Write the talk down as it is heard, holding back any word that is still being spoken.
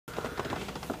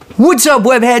What's up,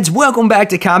 webheads? Welcome back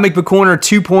to Comic Book Corner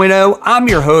 2.0. I'm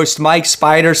your host, Mike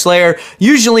Spider Slayer.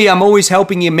 Usually, I'm always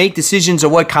helping you make decisions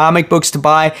of what comic books to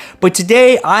buy, but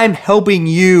today I'm helping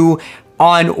you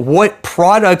on what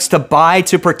products to buy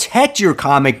to protect your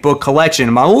comic book collection.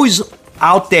 I'm always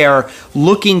out there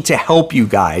looking to help you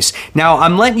guys. Now,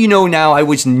 I'm letting you know now I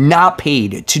was not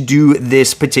paid to do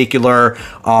this particular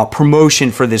promotion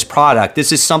for this product.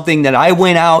 This is something that I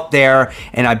went out there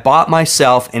and I bought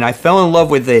myself, and I fell in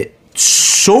love with it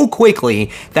so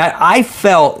quickly that I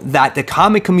felt that the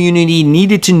comic community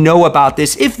needed to know about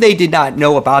this if they did not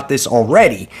know about this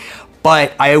already.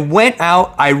 But I went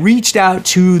out, I reached out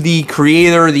to the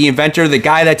creator, the inventor, the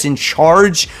guy that's in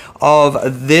charge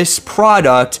of this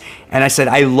product, and I said,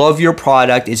 I love your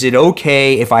product. Is it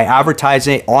okay if I advertise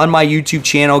it on my YouTube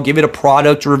channel, give it a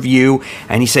product review?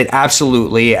 And he said,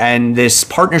 absolutely. And this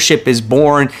partnership is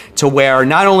born to where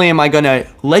not only am I gonna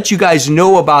let you guys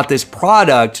know about this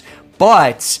product,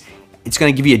 but it's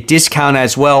gonna give you a discount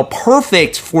as well.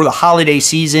 Perfect for the holiday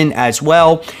season as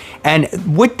well. And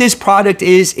what this product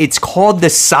is, it's called the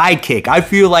Sidekick. I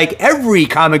feel like every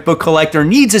comic book collector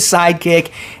needs a sidekick,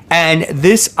 and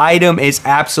this item is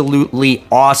absolutely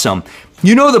awesome.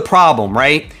 You know the problem,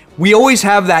 right? We always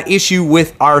have that issue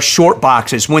with our short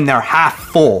boxes when they're half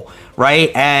full, right?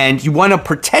 And you want to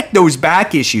protect those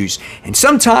back issues. And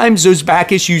sometimes those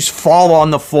back issues fall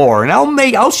on the floor. And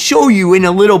I'll show you in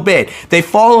a little bit. They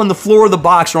fall on the floor of the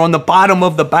box or on the bottom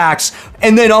of the backs.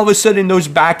 And then all of a sudden those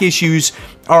back issues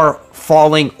are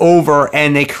falling over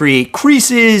and they create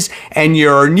creases, and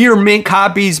your near mint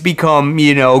copies become,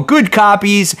 good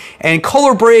copies, and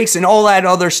color breaks and all that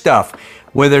other stuff.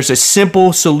 Well, there's a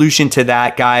simple solution to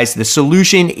that, guys. The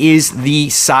solution is the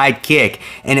Sidekick,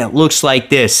 and it looks like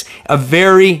this. A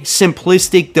very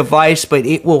simplistic device, but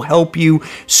it will help you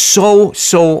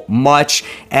so much.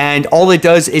 And all it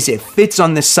does is it fits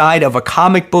on the side of a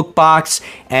comic book box,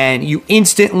 and you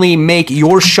instantly make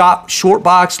your short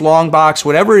box, long box,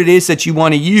 whatever it is that you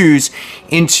want to use,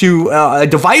 into a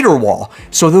divider wall.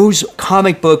 So those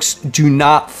comic books do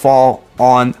not fall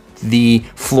on the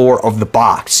floor of the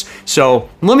box. So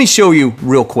let me show you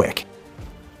real quick.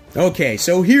 Okay,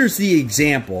 so here's the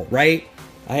example, right?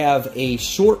 I have a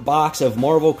short box of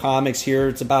Marvel Comics here.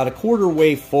 It's about a quarter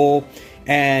way full,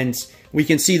 and we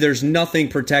can see there's nothing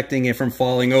protecting it from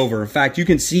falling over. In fact, you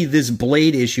can see this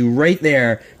blade issue right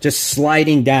there just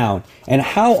sliding down. And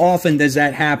how often does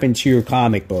that happen to your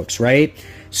comic books, right?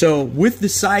 So with the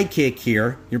Sidekick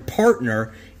here, your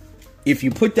partner, if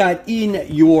you put that in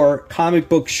your comic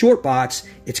book short box,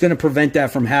 it's going to prevent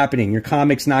that from happening. Your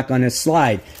comic's not going to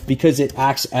slide because it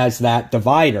acts as that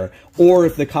divider. Or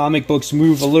if the comic books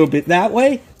move a little bit that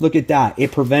way, look at that.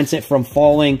 It prevents it from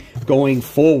falling going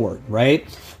forward, right?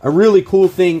 A really cool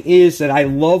thing is that I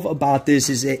love about this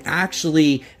is it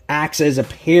actually acts as a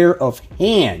pair of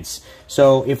hands.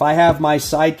 So if I have my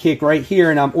Sidekick right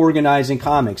here and I'm organizing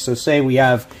comics, so say we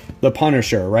have the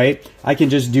Punisher, right? I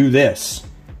can just do this.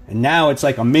 And now it's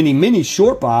like a mini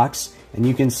short box, and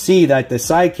you can see that the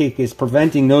Sidekick is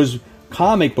preventing those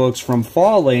comic books from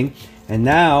falling. And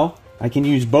now I can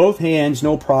use both hands,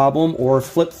 no problem, or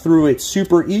flip through it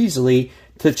super easily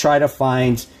to try to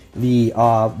find the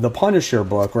Punisher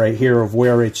book right here of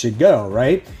where it should go,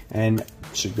 right? And it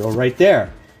should go right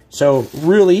there. So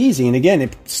really easy, and again,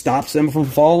 it stops them from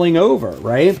falling over,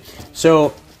 right?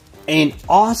 So an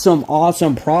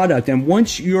awesome product. And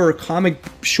once your comic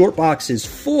short box is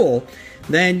full,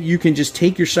 then you can just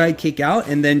take your Sidekick out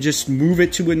and then just move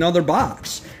it to another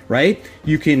box, right?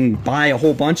 You can buy a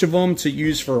whole bunch of them to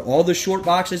use for all the short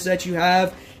boxes that you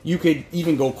have. You could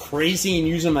even go crazy and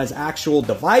use them as actual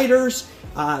dividers.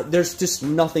 There's just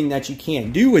nothing that you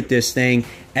can't do with this thing,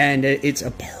 and it's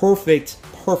a perfect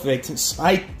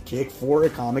Sidekick for a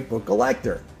comic book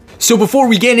collector. So before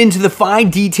we get into the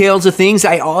fine details of things,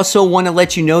 I also want to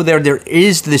let you know there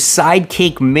is the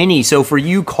Sidekick Mini. So for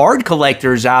you card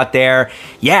collectors out there,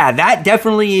 yeah, that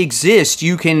definitely exists.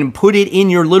 You can put it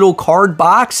in your little card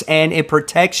box and it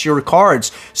protects your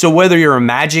cards. So whether you're a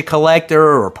Magic collector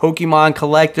or a Pokemon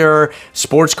collector,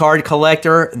 sports card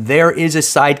collector, there is a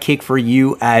Sidekick for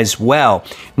you as well.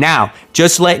 Now,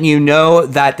 just letting you know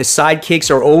that the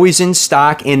Sidekicks are always in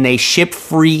stock and they ship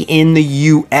free in the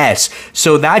US.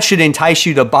 So that should entice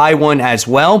you to buy one as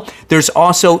well. There's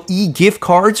also e-gift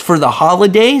cards for the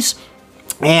holidays.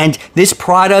 And this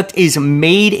product is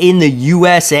made in the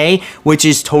USA, which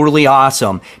is totally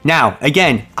awesome. Now,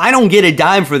 again, I don't get a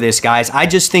dime for this, guys. I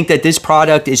just think that this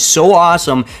product is so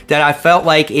awesome that I felt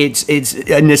like it's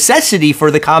a necessity for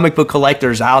the comic book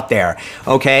collectors out there,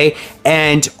 okay?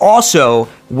 And also,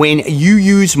 when you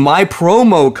use my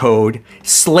promo code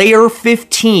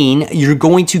Slayer15, you're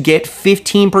going to get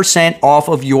 15% off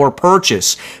of your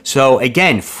purchase. So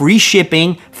again, free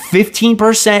shipping,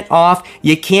 15% off.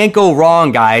 You can't go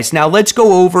wrong, guys. Now let's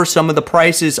go over some of the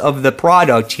prices of the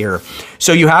product here.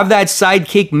 So you have that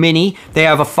Sidekick Mini. They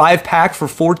have a 5-pack for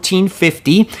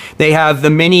 $14.50. They have the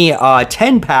Mini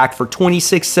 10-pack for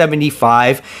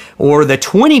 $26.75, or the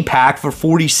 20-pack for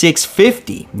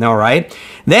 $46.50. All right.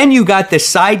 Then you got the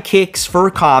Sidekicks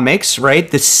for comics, right?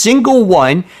 The single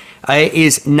one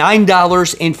is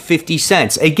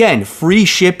 $9.50. Again, free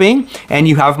shipping, and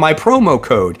you have my promo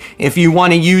code. If you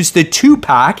want to use the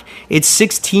 2-pack, it's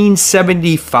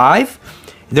 $16.75.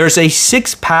 There's a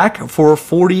 6-pack for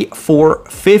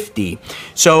 $44.50.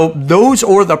 So those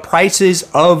are the prices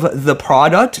of the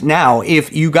product. Now,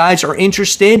 if you guys are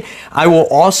interested, I will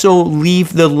also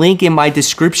leave the link in my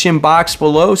description box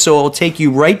below, so it'll take you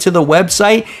right to the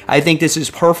website. I think this is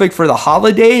perfect for the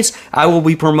holidays. I will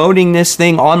be promoting this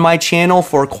thing on my channel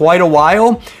for quite a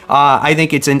while. I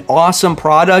think it's an awesome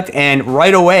product, and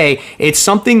right away, it's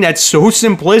something that's so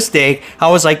simplistic.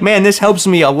 I was like, man, this helps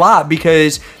me a lot,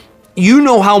 because you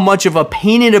know how much of a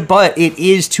pain in the butt it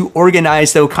is to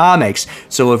organize those comics.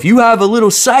 So if you have a little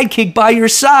sidekick by your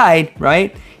side,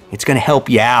 right, it's going to help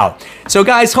you out. So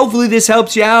guys, hopefully this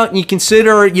helps you out, and you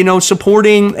consider, you know,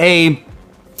 supporting a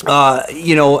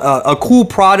a cool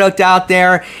product out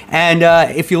there. And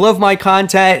if you love my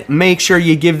content, make sure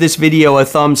you give this video a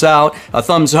thumbs up.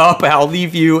 I'll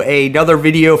leave you another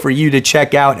video for you to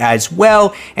check out as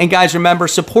well. And guys, remember,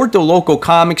 support the local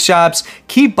comic shops.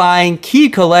 Keep buying,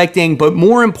 keep collecting, but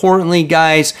more importantly,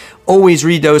 guys, always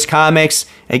read those comics.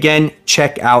 Again,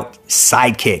 check out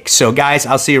Sidekick. So guys,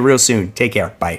 I'll see you real soon. Take care. Bye.